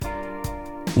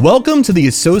Welcome to the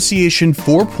Association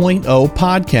 4.0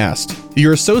 podcast,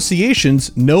 your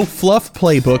association's no fluff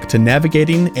playbook to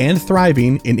navigating and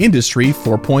thriving in Industry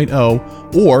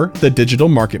 4.0 or the digital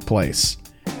marketplace.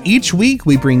 Each week,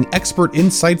 we bring expert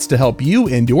insights to help you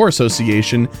and your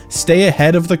association stay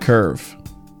ahead of the curve.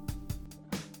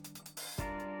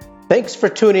 Thanks for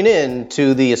tuning in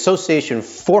to the Association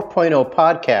 4.0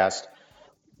 podcast.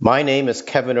 My name is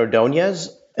Kevin Ordonez,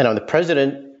 and I'm the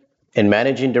president and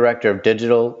managing director of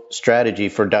digital strategy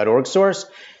for .orgsource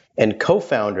and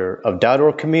co-founder of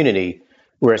 .org Community,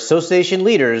 where association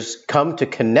leaders come to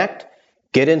connect,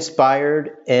 get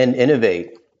inspired, and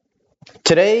innovate.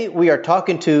 Today, we are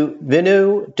talking to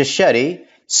Vinu Desheti,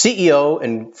 CEO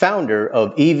and founder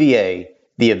of EVA,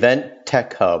 the Event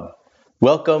Tech Hub.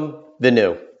 Welcome,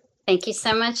 Vinu. Thank you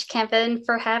so much, Kevin,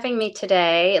 for having me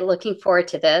today. Looking forward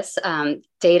to this.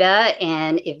 Data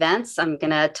and events. I'm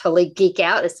going to totally geek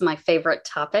out. It's my favorite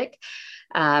topic.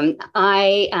 Again,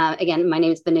 my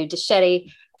name is Vinu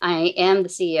Desheti. I am the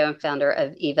CEO and founder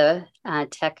of EVA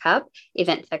Tech Hub,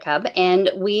 Event Tech Hub, and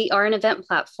we are an event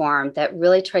platform that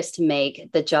really tries to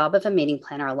make the job of a meeting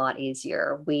planner a lot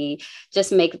easier. We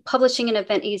just make publishing an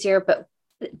event easier, but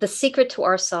the secret to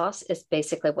our sauce is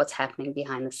basically what's happening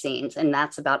behind the scenes, and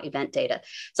that's about event data.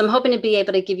 So I'm hoping to be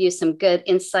able to give you some good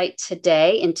insight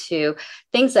today into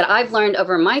things that I've learned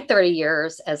over my 30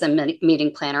 years as a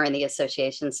meeting planner in the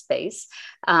association space,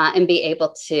 and be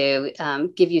able to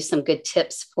give you some good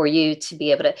tips for you to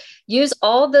be able to use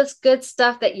all this good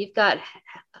stuff that you've got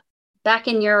back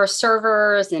in your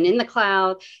servers and in the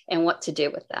cloud and what to do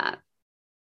with that.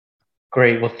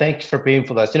 Great. Well, thanks for being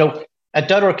with us. At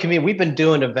 .org Community, we've been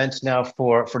doing events now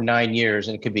for 9 years,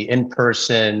 and it could be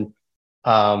in-person,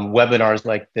 webinars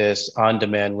like this,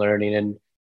 on-demand learning. And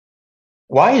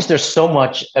why is there so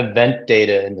much event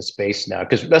data in the space now?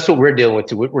 Because that's what we're dealing with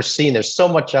too. We're seeing there's so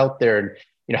much out there.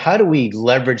 And how do we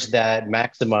leverage that,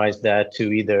 maximize that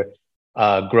to either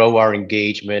grow our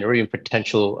engagement or even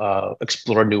potential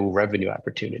explore new revenue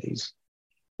opportunities?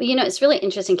 Well, it's really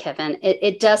interesting, Kevin.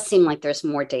 It does seem like there's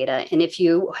more data. And if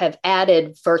you have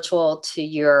added virtual to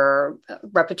your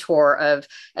repertoire of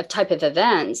type of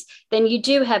events, then you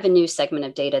do have a new segment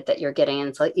of data that you're getting and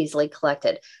it's easily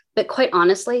collected. But quite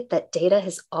honestly, that data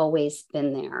has always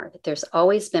been there. There's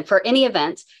always been, for any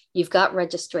event, you've got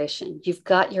registration, you've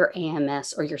got your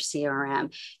AMS or your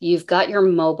CRM, you've got your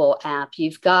mobile app,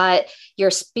 you've got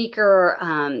your speaker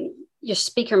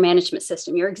management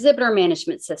system, your exhibitor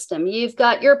management system, you've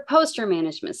got your poster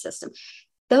management system.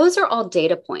 Those are all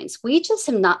data points. We just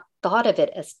have not thought of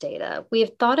it as data. We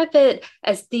have thought of it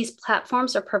as these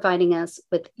platforms are providing us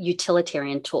with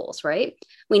utilitarian tools, right?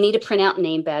 We need to print out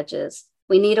name badges.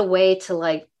 We need a way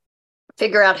to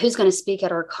figure out who's going to speak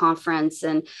at our conference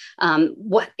and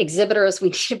what exhibitors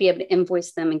we should be able to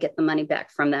invoice them and get the money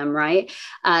back from them, right?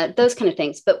 Those kind of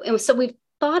things. So we've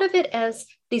thought of it as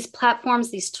these platforms,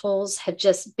 these tools have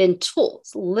just been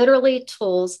tools, literally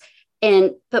tools.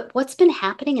 But what's been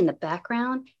happening in the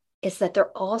background is that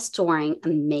they're all storing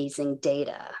amazing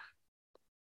data.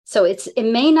 So it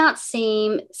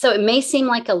may seem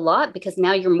like a lot because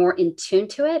now you're more in tune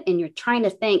to it and you're trying to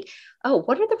think, oh,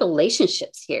 what are the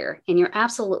relationships here? And you're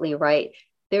absolutely right.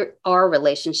 There are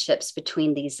relationships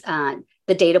between these,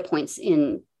 the data points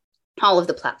in all of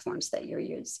the platforms that you're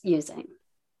using.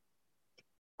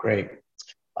 Great.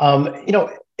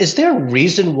 Is there a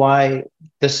reason why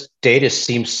this data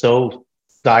seems so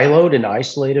siloed and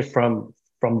isolated from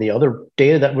the other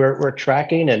data that we're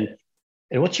tracking? And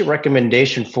what's your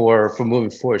recommendation for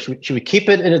moving forward? Should we keep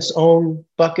it in its own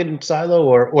bucket and silo,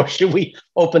 or should we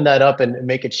open that up and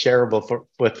make it shareable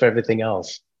for everything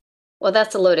else? Well,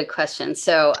 that's a loaded question.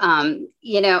 So,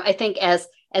 I think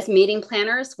as meeting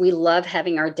planners, we love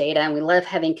having our data and we love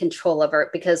having control over it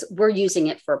because we're using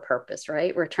it for a purpose,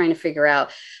 right? We're trying to figure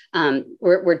out,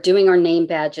 we're doing our name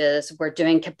badges, we're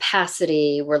doing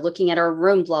capacity, we're looking at our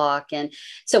room block. And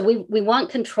so we want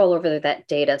control over that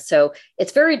data. So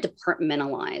it's very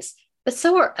departmentalized. But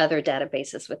so are other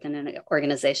databases within an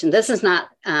organization. This is not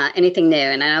anything new.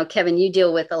 And I know, Kevin, you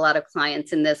deal with a lot of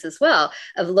clients in this as well,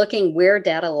 of looking where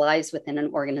data lies within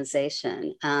an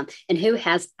organization and who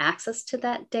has access to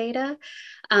that data.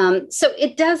 So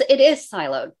it is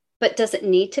siloed, but does it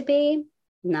need to be?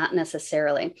 Not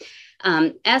necessarily.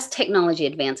 As technology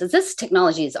advances, this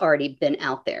technology has already been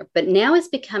out there, but now it's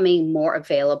becoming more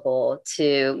available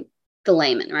to the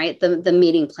layman, right? The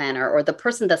meeting planner or the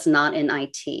person that's not in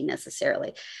IT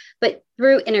necessarily, but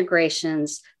through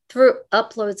integrations, through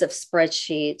uploads of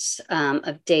spreadsheets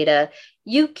of data,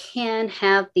 you can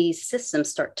have these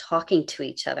systems start talking to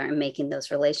each other and making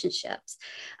those relationships.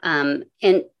 And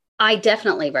I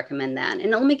definitely recommend that.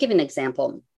 And let me give you an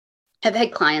example. I've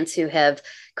had clients who have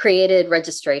created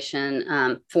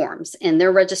registration forms, and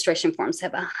their registration forms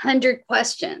have 100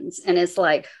 questions. And it's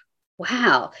like,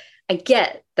 wow, I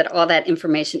get that all that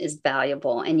information is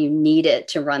valuable and you need it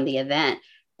to run the event.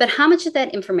 But how much of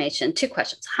that information, two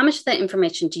questions, how much of that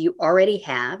information do you already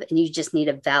have and you just need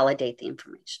to validate the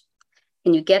information?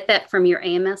 Can you get that from your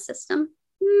AMS system?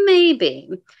 Maybe.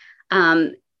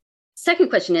 Second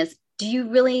question is,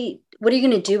 what are you going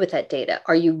to do with that data?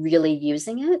 Are you really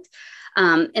using it?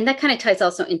 And that kind of ties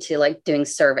also into like doing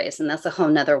surveys, and that's a whole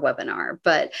nother webinar.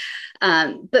 But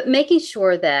making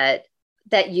sure that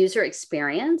user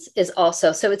experience is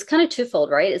also, so it's kind of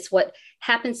twofold, right? It's what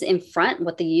happens in front,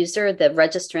 what the user, the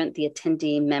registrant, the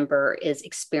attendee member is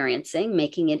experiencing,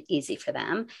 making it easy for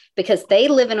them, because they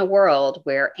live in a world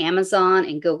where Amazon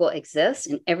and Google exist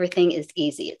and everything is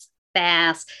easy. It's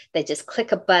fast. They just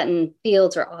click a button,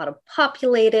 fields are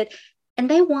auto-populated, and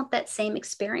they want that same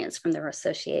experience from their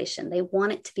association. They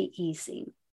want it to be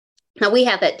easy. Now we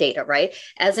have that data, right?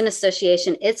 As an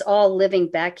association, it's all living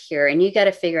back here, and you got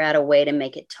to figure out a way to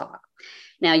make it talk.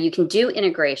 Now you can do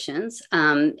integrations.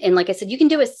 And like I said, you can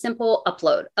do a simple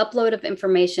upload of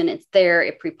information. It's there,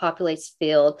 it pre-populates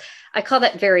field. I call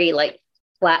that very like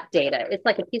flat data. It's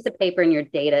like a piece of paper and your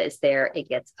data is there, it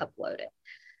gets uploaded.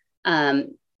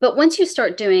 But once you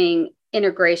start doing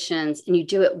integrations and you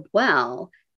do it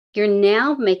well, you're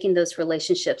now making those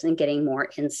relationships and getting more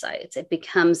insights. It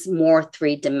becomes more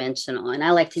three-dimensional. And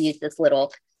I like to use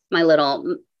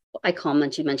I call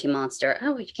Munchy Munchy Monster.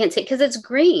 Oh, you can't say it because it's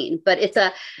green, but it's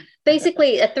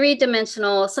basically a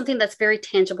three-dimensional, something that's very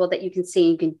tangible that you can see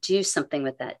and you can do something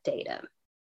with that data.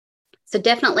 So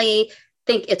definitely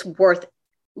think it's worth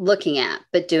looking at,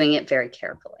 but doing it very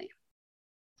carefully.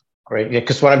 Great. Yeah,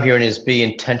 because what I'm hearing is be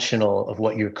intentional of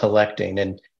what you're collecting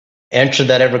and answer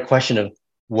that every question of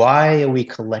why are we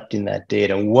collecting that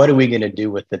data? What are we going to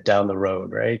do with it down the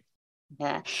road, right?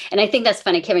 Yeah. And I think that's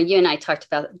funny, Kevin, you and I talked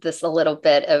about this a little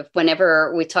bit of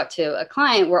whenever we talk to a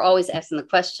client, we're always asking the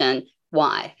question,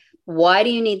 why? Why do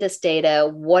you need this data?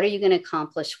 What are you going to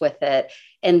accomplish with it?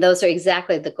 And those are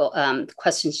exactly the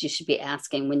questions you should be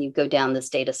asking when you go down this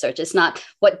data search. It's not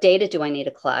what data do I need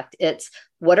to collect? It's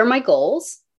what are my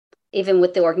goals? Even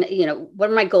with the what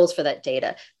are my goals for that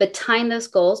data? But tying those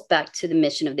goals back to the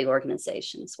mission of the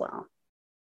organization as well.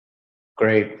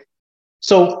 Great.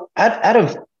 So out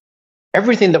of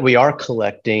everything that we are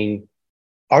collecting,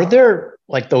 are there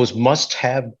like those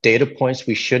must-have data points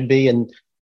we should be? And,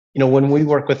 when we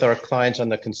work with our clients on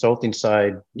the consulting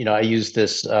side, I use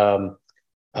this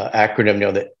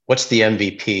acronym, that what's the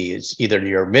MVP? It's either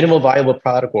your minimal viable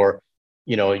product or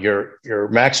your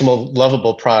maximal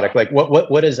lovable product. Like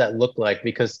what does that look like?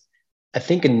 Because I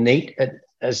think innate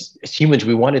as humans,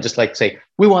 we want to just like say,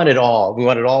 we want it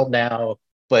all now.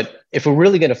 But if we're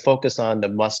really going to focus on the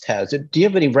must-haves, do you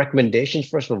have any recommendations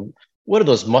for us? What are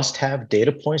those must-have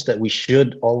data points that we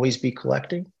should always be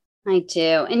collecting? I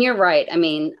do. And you're right. I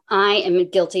mean, I am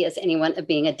guilty as anyone of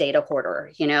being a data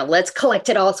hoarder. Let's collect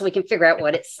it all so we can figure out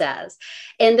what it says.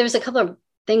 And there's a couple of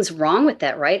things wrong with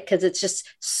that, right? Because it's just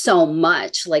so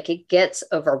much, like it gets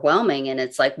overwhelming, and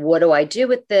it's like, what do I do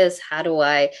with this? How do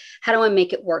I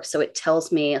make it work so it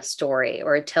tells me a story,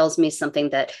 or it tells me something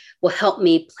that will help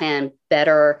me plan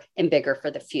better and bigger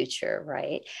for the future,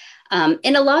 right?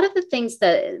 And a lot of the things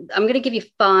that I'm going to give you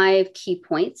 5 key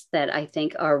points that I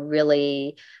think are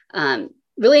really,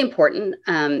 really important.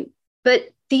 But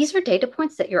these are data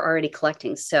points that you're already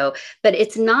collecting. So, but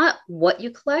it's not what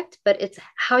you collect, but it's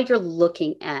how you're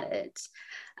looking at it.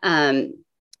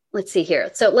 Let's see here.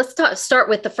 So let's start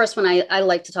with the first one I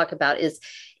like to talk about is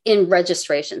in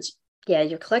registrations. Yeah,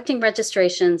 you're collecting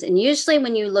registrations. And usually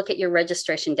when you look at your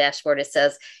registration dashboard, it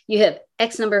says you have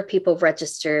X number of people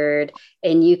registered,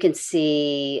 and you can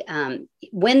see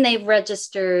when they've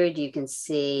registered, you can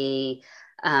see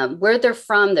where they're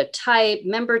from, their type,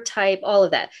 member type, all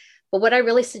of that. But what I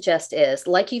really suggest is,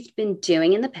 like you've been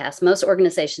doing in the past, most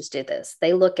organizations do this.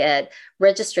 They look at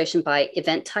registration by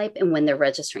event type and when they're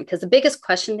registering. Because the biggest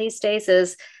question these days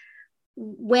is,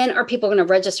 when are people going to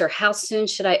register? How soon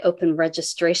should I open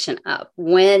registration up?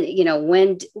 When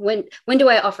do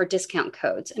I offer discount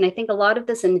codes? And I think a lot of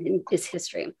this is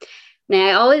history. Now,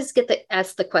 I always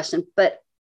ask the question, but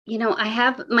I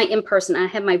have my in-person, I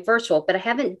have my virtual, but I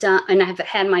haven't done, and I've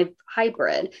had my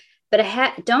hybrid, but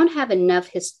I don't have enough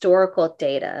historical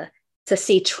data to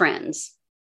see trends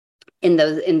in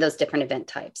those different event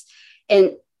types.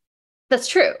 And that's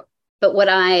true. But what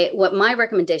my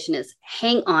recommendation is,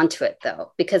 hang on to it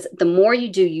though, because the more you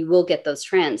do, you will get those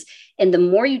trends. And the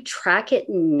more you track it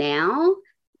now,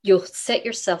 you'll set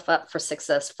yourself up for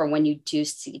success for when you do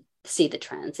see see the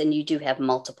trends, and you do have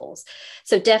multiples.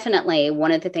 So definitely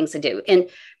one of the things I do. And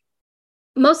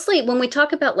mostly when we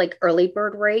talk about like early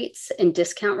bird rates and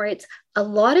discount rates, a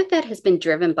lot of that has been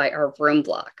driven by our room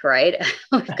block, right?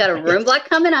 We've got a room block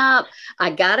coming up.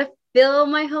 I got to fill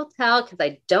my hotel because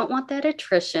I don't want that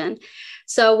attrition.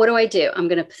 So what do? I'm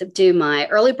going to do my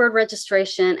early bird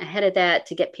registration ahead of that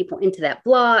to get people into that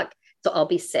block. So I'll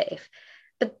be safe.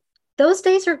 But those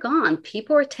days are gone.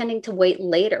 People are tending to wait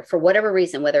later for whatever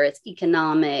reason, whether it's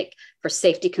economic, for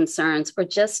safety concerns, or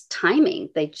just timing.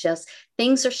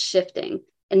 Things are shifting.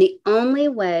 And the only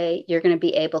way you're going to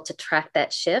be able to track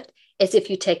that shift is if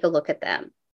you take a look at that.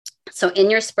 So in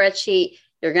your spreadsheet,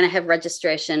 you're going to have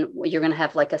registration. You're going to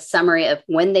have like a summary of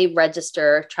when they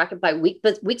register, track it by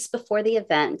weeks before the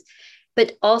event,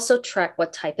 but also track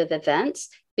what type of events,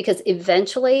 because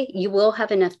eventually you will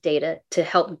have enough data to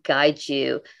help guide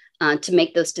you to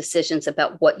make those decisions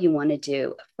about what you want to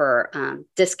do for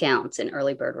discounts and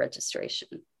early bird registration.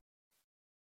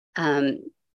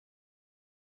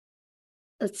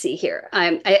 Let's see here.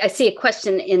 I see a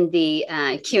question in the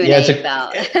Q&A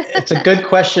about. It's a good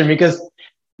question, because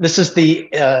this is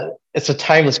it's a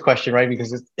timeless question, right?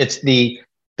 Because it's the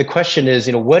question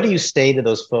is, what do you say to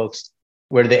those folks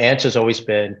where the answer's always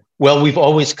been, well, we've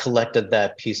always collected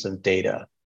that piece of data.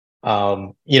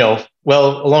 Well,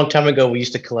 a long time ago, we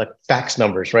used to collect fax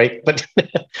numbers, right? But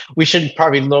we should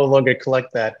probably no longer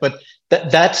collect that. But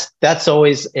that's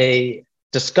always a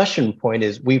discussion point,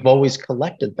 is we've always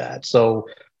collected that. So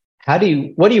what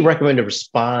do you recommend to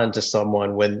respond to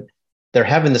someone when they're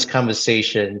having this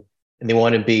conversation and they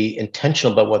want to be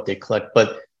intentional about what they collect,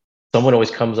 but someone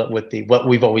always comes up with what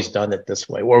we've always done it this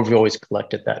way, or we've always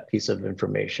collected that piece of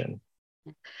information?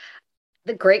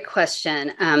 The great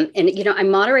question. And, I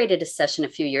moderated a session a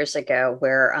few years ago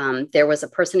where there was a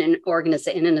person in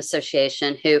an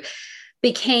association who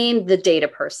became the data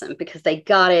person because they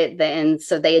got it. And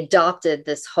so they adopted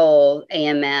this whole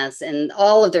AMS and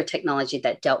all of their technology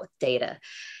that dealt with data.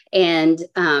 And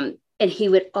he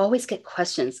would always get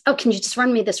questions. Oh, can you just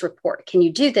run me this report? Can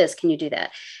you do this? Can you do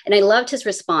that? And I loved his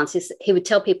response. He would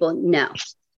tell people, no.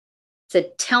 So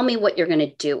tell me what you're going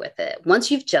to do with it.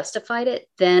 Once you've justified it,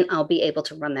 then I'll be able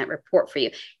to run that report for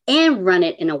you and run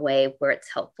it in a way where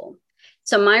it's helpful.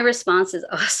 So my response is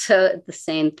also the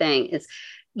same thing, is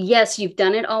yes, you've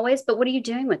done it always, but what are you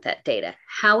doing with that data?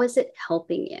 How is it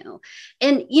helping you?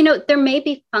 And, there may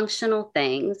be functional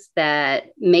things that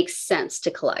make sense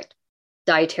to collect.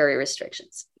 Dietary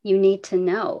restrictions. You need to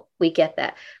know. We get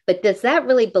that. But does that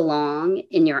really belong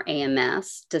in your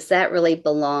AMS? Does that really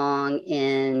belong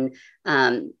in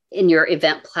your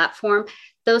event platform?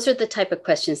 Those are the type of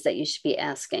questions that you should be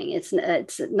asking. It's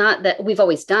not that we've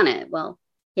always done it. Well,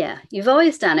 yeah, you've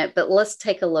always done it, but let's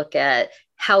take a look at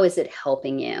how is it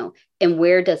helping you and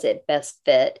where does it best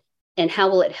fit and how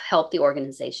will it help the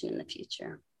organization in the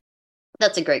future?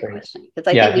 That's a great question, because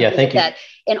I think we do that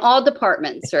in all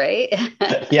departments, right?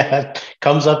 Yeah, it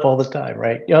comes up all the time,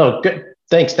 right? Oh, good.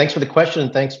 Thanks for the question,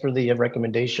 and thanks for the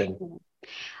recommendation.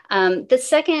 The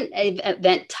second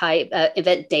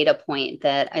event data point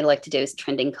that I like to do is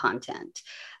trending content.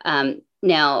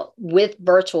 Now, with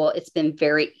virtual, it's been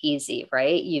very easy,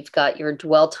 right? You've got your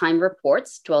dwell time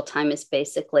reports. Dwell time is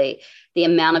basically the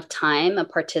amount of time a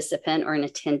participant or an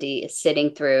attendee is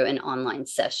sitting through an online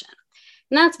session.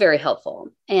 And that's very helpful.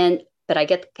 But I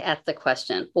get asked the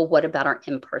question, well, what about our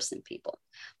in-person people?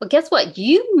 Well, guess what?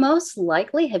 You most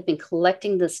likely have been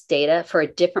collecting this data for a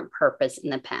different purpose in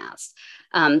the past.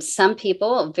 Some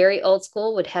people, very old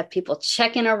school, would have people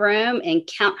check in a room and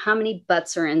count how many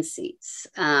butts are in seats.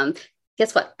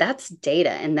 Guess what? That's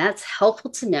data, and that's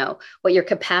helpful to know what your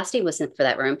capacity was for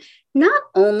that room, not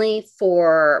only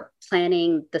for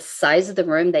planning the size of the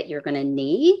room that you're going to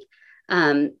need,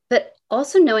 but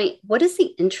also knowing what is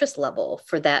the interest level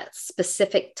for that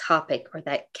specific topic or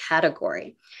that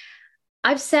category.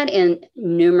 I've sat in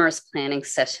numerous planning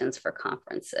sessions for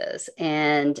conferences.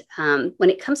 And when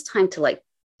it comes time to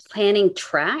planning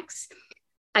tracks,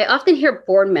 I often hear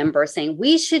board members saying,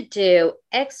 we should do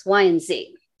X, Y, and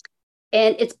Z.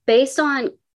 And it's based on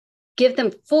give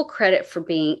them full credit for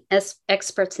being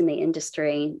experts in the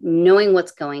industry, knowing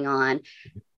what's going on.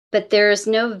 But there's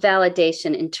no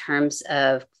validation in terms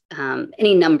of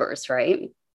any numbers, right?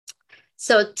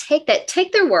 So take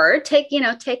their word, take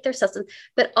their substance,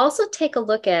 but also take a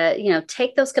look at,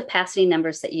 take those capacity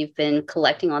numbers that you've been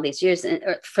collecting all these years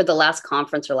for the last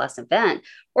conference or last event,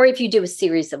 or if you do a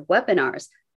series of webinars,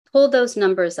 pull those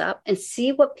numbers up and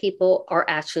see what people are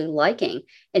actually liking.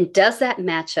 And does that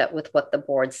match up with what the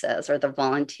board says or the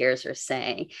volunteers are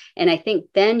saying? And I think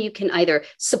then you can either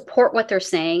support what they're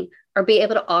saying or be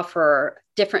able to offer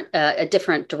a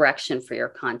different direction for your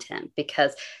content,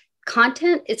 because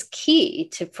content is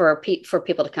key for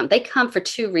people to come. They come for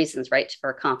two reasons, right?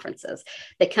 For conferences,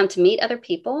 they come to meet other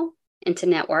people and to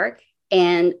network,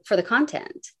 and for the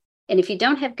content. And if you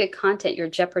don't have good content, you're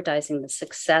jeopardizing the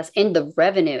success and the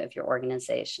revenue of your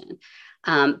organization.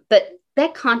 But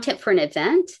that content for an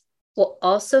event will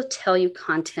also tell you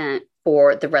content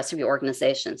for the rest of your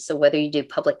organization. So whether you do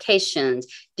publications,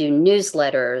 do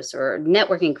newsletters or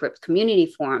networking groups, community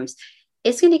forums,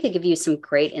 it's going to give you some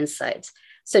great insights.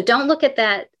 So don't look at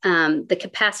that, the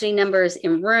capacity numbers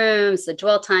in rooms, the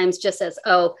dwell times, just as,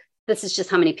 oh, this is just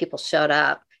how many people showed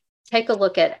up. Take a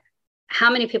look at how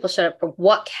many people showed up for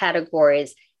what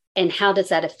categories, and how does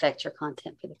that affect your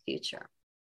content for the future.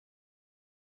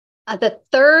 The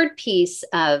third piece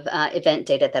of event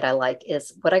data that I like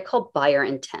is what I call buyer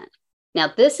intent. Now,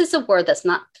 this is a word that's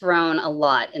not thrown a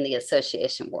lot in the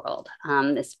association world.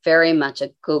 It's very much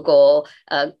a Google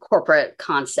corporate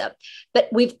concept, but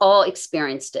we've all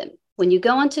experienced it. When you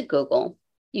go onto Google,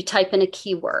 you type in a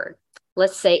keyword.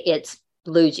 Let's say it's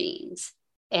blue jeans,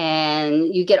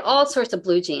 and you get all sorts of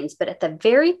blue jeans, but at the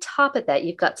very top of that,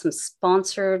 you've got some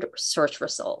sponsored search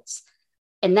results.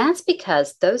 And that's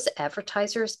because those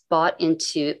advertisers bought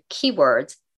into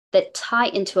keywords that tie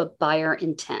into a buyer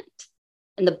intent.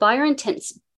 And the buyer intent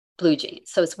is blue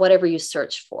jeans. So it's whatever you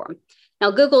search for. Now,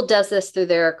 Google does this through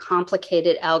their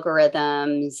complicated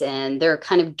algorithms, and they're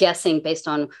kind of guessing based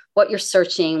on what you're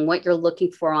searching, what you're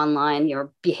looking for online,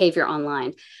 your behavior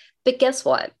online. But guess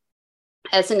what?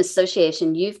 As an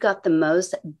association, you've got the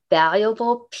most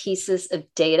valuable pieces of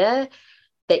data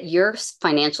that your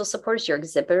financial supporters, your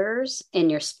exhibitors, and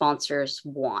your sponsors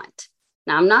want.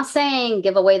 Now, I'm not saying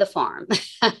give away the farm,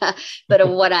 but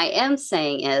what I am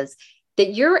saying is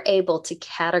that you're able to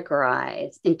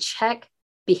categorize and check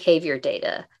behavior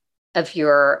data of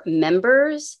your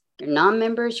members, your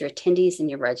non-members, your attendees, and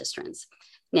your registrants.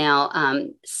 Now,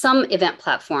 some event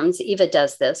platforms, Eva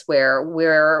does this, where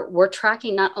we're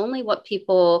tracking not only what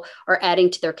people are adding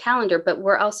to their calendar, but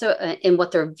we're also in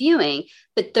what they're viewing,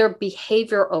 but their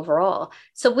behavior overall.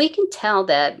 So we can tell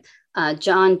that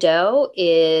John Doe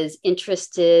is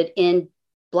interested in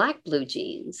Black blue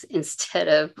jeans instead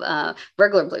of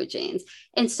regular blue jeans.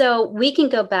 And so we can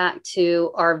go back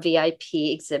to our VIP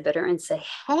exhibitor and say,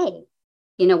 hey,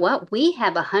 you know what? We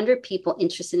have 100 people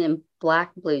interested in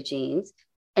Black blue jeans.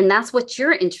 And that's what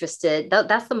you're interested.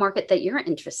 That's the market that you're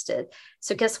interested.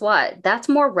 So guess what? That's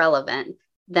more relevant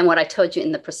than what I told you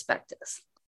in the prospectus.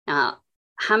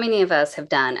 How many of us have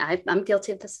done? I'm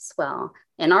guilty of this as well.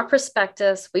 In our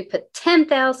prospectus, we put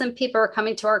 10,000 people are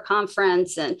coming to our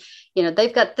conference, and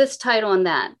they've got this title and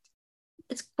that.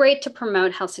 It's great to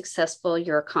promote how successful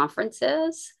your conference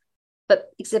is,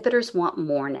 but exhibitors want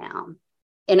more now.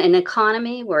 In an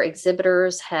economy where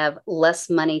exhibitors have less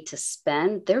money to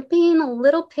spend, they're being a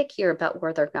little pickier about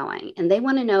where they're going. And they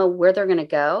want to know where they're going to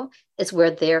go is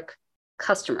where their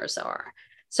customers are.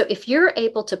 So if you're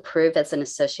able to prove as an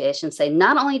association, say,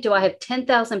 not only do I have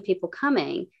 10,000 people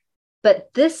coming,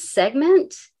 but this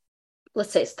segment,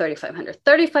 let's say it's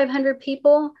 3,500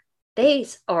 people, they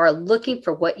are looking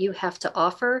for what you have to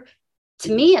offer.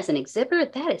 To me as an exhibitor,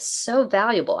 that is so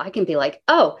valuable. I can be like,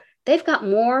 oh, they've got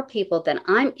more people than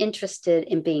I'm interested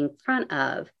in being in front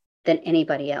of than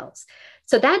anybody else.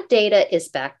 So that data is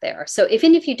back there. So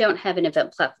even if you don't have an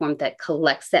event platform that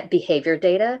collects that behavior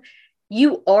data,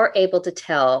 you are able to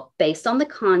tell based on the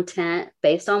content,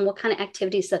 based on what kind of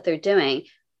activities that they're doing,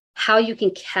 how you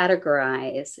can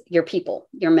categorize your people,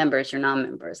 your members, your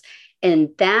non-members.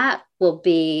 And that's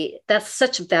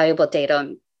such valuable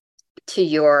data to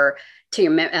your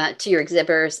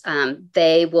exhibitors.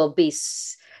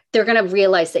 They're going to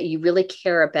realize that you really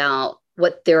care about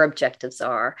what their objectives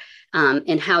are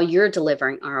and how you're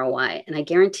delivering ROI. And I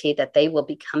guarantee that they will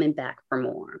be coming back for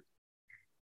more.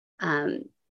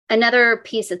 Another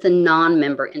piece is the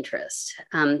non-member interest.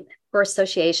 For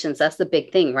associations, that's the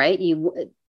big thing, right?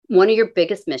 One of your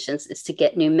biggest missions is to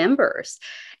get new members.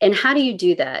 And how do you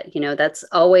do that? That's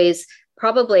always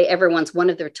probably everyone's one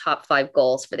of their top 5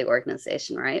 goals for the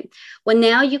organization, right? Well,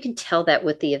 now you can tell that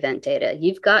with the event data.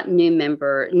 You've got new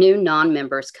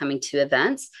non-members coming to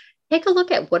events. Take a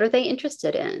look at what are they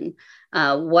interested in?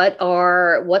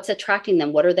 What's attracting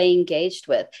them? What are they engaged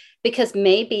with? Because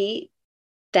maybe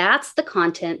that's the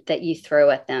content that you throw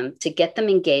at them to get them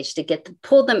engaged,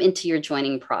 pull them into your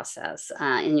joining process,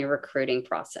 in your recruiting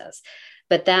process.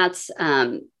 But that's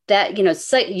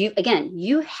so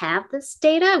you have this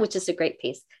data, which is a great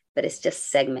piece, but it's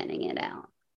just segmenting it out.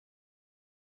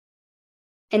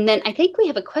 And then I think we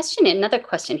have another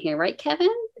question here, right,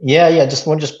 Kevin? Yeah. Just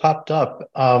one just popped up.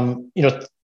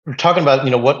 we're talking about,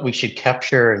 what we should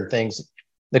capture and things.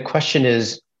 The question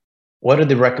is, what are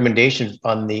the recommendations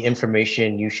on the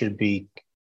information you should be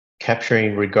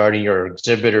capturing regarding your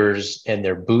exhibitors and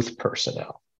their booth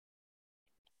personnel?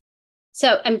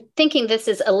 So I'm thinking this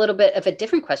is a little bit of a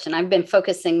different question. I've been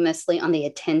focusing mostly on the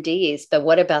attendees, but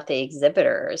what about the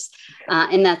exhibitors?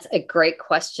 And that's a great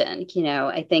question.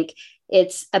 I think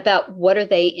it's about what are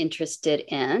they interested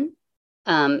in?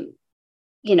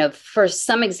 For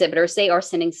some exhibitors, they are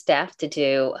sending staff to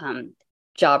do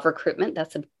job recruitment.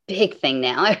 That's a big thing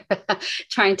now,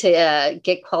 trying to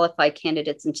get qualified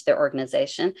candidates into their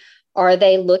organization. Are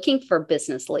they looking for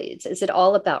business leads? Is it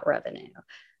all about revenue?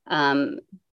 Or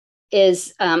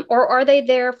are they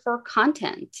there for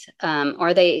content?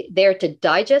 Are they there to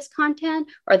digest content?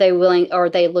 Are they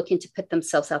looking to put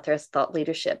themselves out there as thought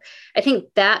leadership? I think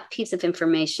that piece of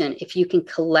information, if you can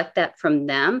collect that from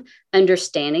them,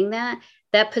 understanding that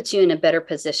puts you in a better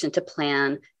position to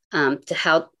plan to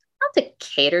how not to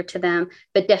cater to them,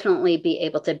 but definitely be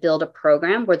able to build a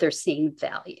program where they're seeing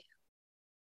value.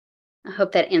 I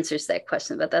hope that answers that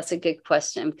question, but that's a good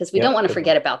question because we don't want to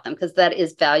forget about them because that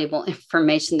is valuable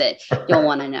information that you'll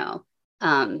want to know.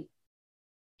 And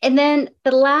then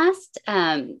the last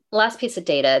piece of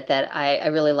data that I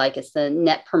really like is the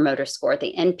Net Promoter Score,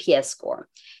 the NPS score.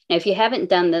 Now, if you haven't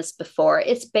done this before,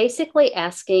 it's basically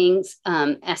asking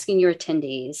your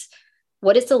attendees,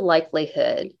 what is the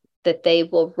likelihood that they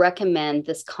will recommend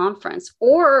this conference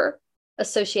or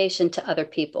association to other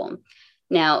people?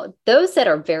 Now, those that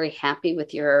are very happy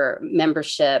with your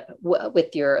membership,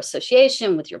 with your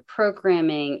association, with your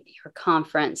programming, your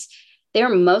conference, they're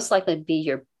most likely to be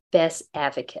your best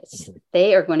advocates. Mm-hmm.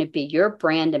 They are going to be your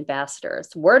brand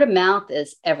ambassadors. Word of mouth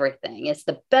is everything. It's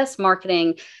the best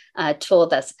marketing tool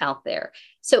that's out there.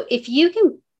 So if you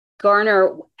can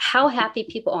garner how happy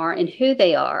people are and who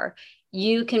they are,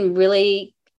 you can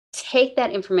really take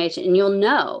that information and you'll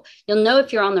know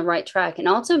if you're on the right track and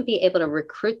also be able to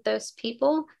recruit those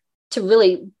people to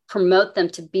really promote them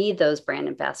to be those brand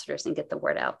ambassadors and get the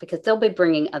word out because they'll be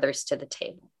bringing others to the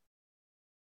table.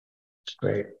 That's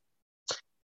great.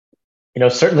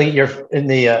 Certainly you're in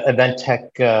the event tech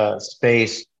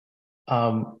space.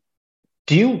 Do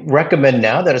you recommend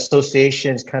now that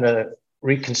associations kind of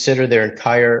reconsider their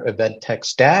entire event tech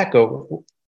stack, or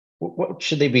what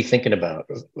should they be thinking about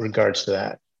in regards to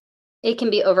that? It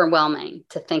can be overwhelming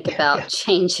to think about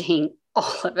changing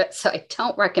all of it. So I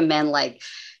don't recommend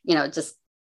just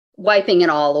wiping it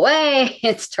all away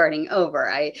and starting over.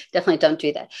 I definitely don't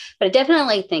do that. But I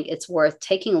definitely think it's worth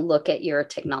taking a look at your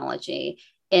technology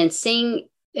and seeing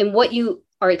and what you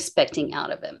are expecting out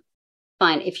of it.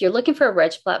 Fine. If you're looking for a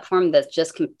reg platform that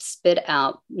just can spit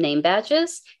out name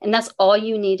badges and that's all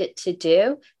you need it to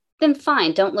do, then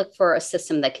fine, don't look for a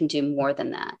system that can do more than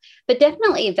that. But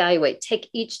definitely evaluate, take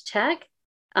each tech,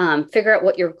 figure out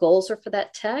what your goals are for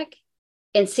that tech,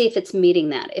 and see if it's meeting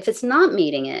that. If it's not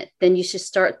meeting it, then you should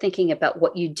start thinking about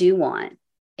what you do want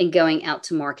and going out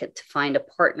to market to find a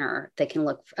partner that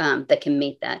can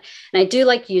meet that. And I do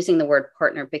like using the word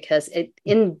partner because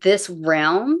in this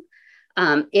realm,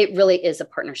 it really is a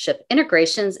partnership.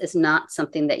 Integrations is not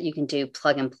something that you can do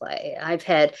plug and play. I've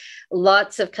had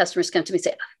lots of customers come to me and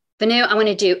say, Vanu, I want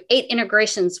to do 8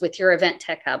 integrations with your Event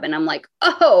Tech Hub. And I'm like,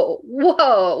 oh,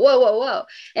 whoa.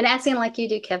 And asking like you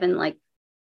do, Kevin, like,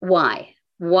 why?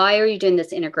 Why are you doing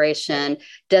this integration?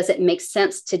 Does it make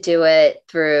sense to do it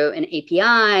through an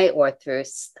API or through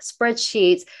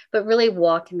spreadsheets, but really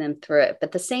walking them through it?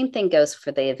 But the same thing goes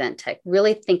for the event tech.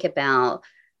 Really think about,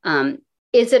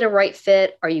 is it a right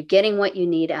fit? Are you getting what you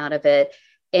need out of it?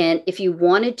 And if you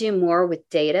want to do more with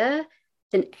data,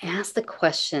 then ask the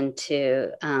question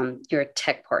to your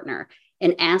tech partner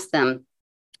and ask them,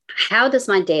 how does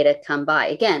my data come by?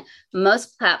 Again,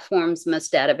 most platforms,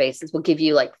 most databases will give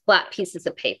you like flat pieces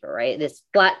of paper, right? This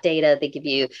flat data, they give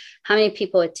you how many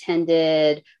people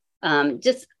attended,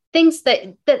 just things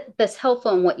that's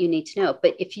helpful in what you need to know.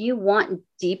 But if you want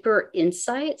deeper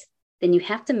insights, then you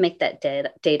have to make that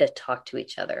data talk to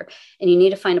each other. And you need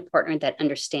to find a partner that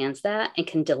understands that and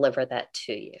can deliver that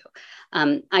to you.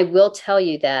 I will tell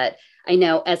you that I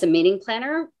know as a meeting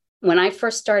planner, when I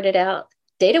first started out,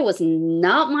 data was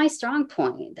not my strong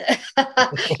point.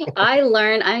 I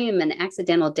am an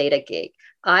accidental data geek.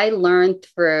 I learned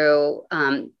through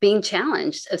being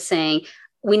challenged of saying,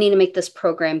 we need to make this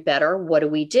program better. What do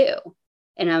we do?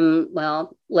 And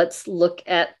let's look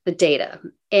at the data.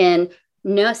 And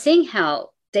seeing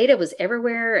how data was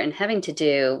everywhere and having to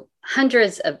do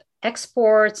hundreds of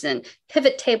exports and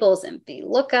pivot tables and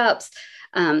VLOOKUPs.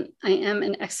 I am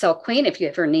an Excel queen. If you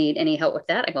ever need any help with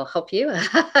that, I will help you.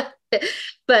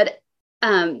 But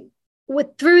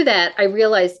through that, I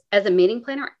realized as a meeting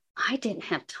planner, I didn't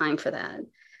have time for that.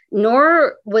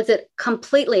 Nor was it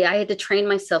completely, I had to train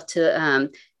myself to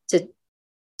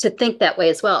think that way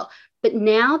as well. But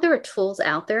now there are tools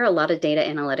out there, a lot of data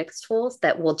analytics tools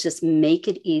that will just make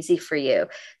it easy for you.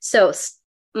 So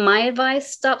my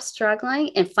advice, stop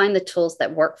struggling and find the tools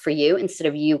that work for you instead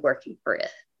of you working for it.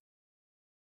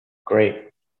 Great.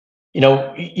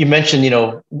 You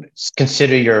mentioned,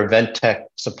 consider your event tech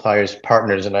suppliers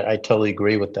partners, and I totally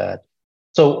agree with that.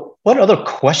 So what other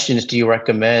questions do you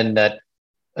recommend that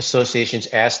associations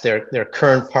ask their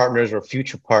current partners or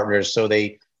future partners so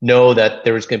they know that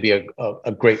there is going to be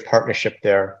a great partnership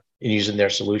there in using their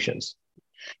solutions?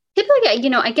 Typically,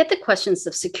 I get the questions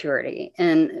of security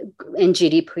and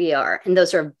GDPR, and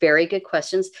those are very good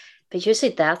questions, but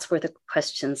usually that's where the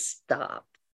questions stop.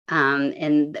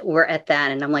 And we're at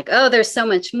that, and I'm like, oh, there's so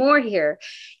much more here.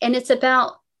 And it's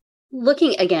about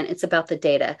it's about the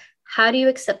data. How do you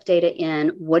accept data in?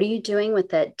 What are you doing with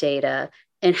that data?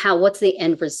 And what's the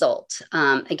end result?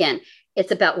 Again,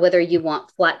 it's about whether you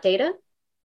want flat data,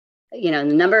 the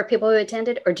number of people who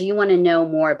attended, or do you want to know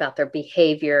more about their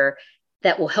behavior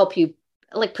that will help you,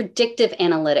 like predictive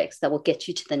analytics that will get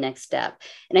you to the next step.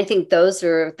 And I think those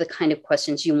are the kind of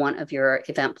questions you want of your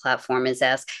event platform, is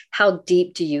ask, how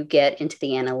deep do you get into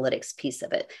the analytics piece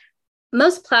of it?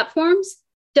 Most platforms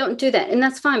don't do that. And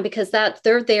that's fine, because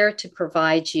they're there to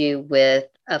provide you with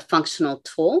a functional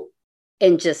tool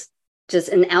and just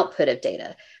an output of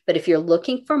data. But if you're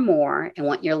looking for more and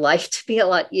want your life to be a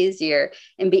lot easier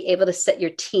and be able to set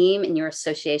your team and your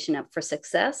association up for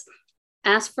success,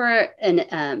 ask for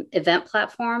an event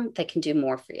platform that can do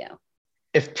more for you.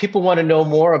 If people want to know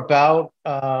more about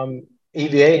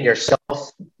EVA and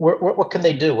yourself, what can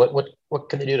they do? What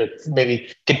can they do to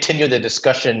maybe continue the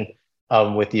discussion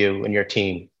with you and your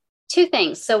team? Two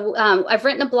things. So I've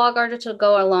written a blog article to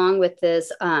go along with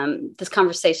this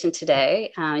conversation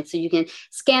today. So you can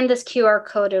scan this QR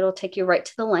code. It'll take you right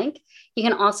to the link. You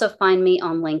can also find me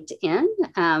on LinkedIn.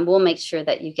 We'll make sure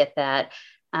that you get that.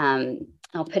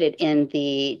 I'll put it in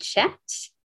the chat.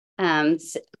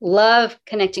 Love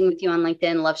connecting with you on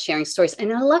LinkedIn, love sharing stories.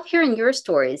 And I love hearing your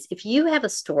stories. If you have a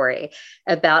story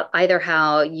about either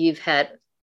how you've had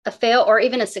a fail or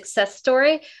even a success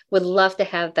story, would love to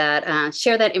have that,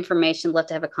 share that information, love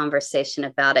to have a conversation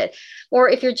about it. Or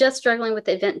if you're just struggling with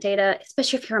event data,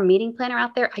 especially if you're a meeting planner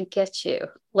out there, I get you.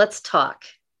 Let's talk.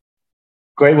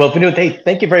 Great. Well, Vinod, hey,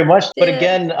 thank you very much. But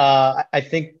again, I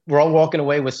think we're all walking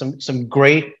away with some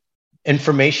great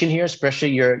information here, especially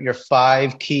your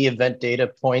 5 key event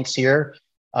data points here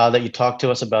that you talked to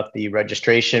us about: the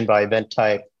registration by event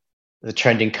type, the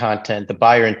trending content, the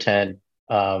buyer intent,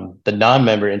 the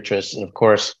non-member interest, and of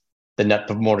course, the net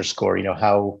promoter score,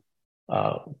 how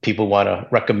people want to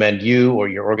recommend you or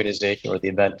your organization or the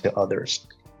event to others.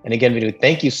 And again, Vinod,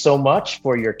 thank you so much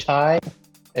for your time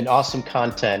and awesome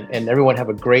content. And everyone have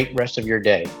a great rest of your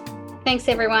day. Thanks,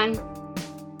 everyone.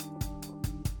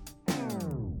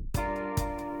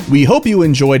 We hope you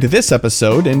enjoyed this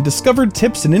episode and discovered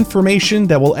tips and information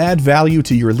that will add value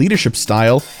to your leadership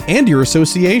style and your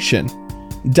association.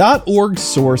 .org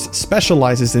Source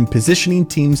specializes in positioning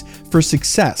teams for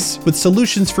success with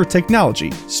solutions for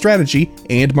technology, strategy,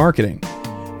 and marketing.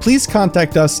 Please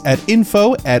contact us at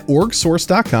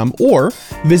info@orgsource.com or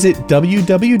visit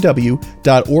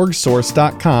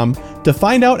www.orgsource.com to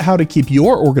find out how to keep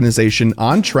your organization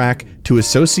on track to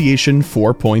Association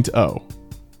 4.0.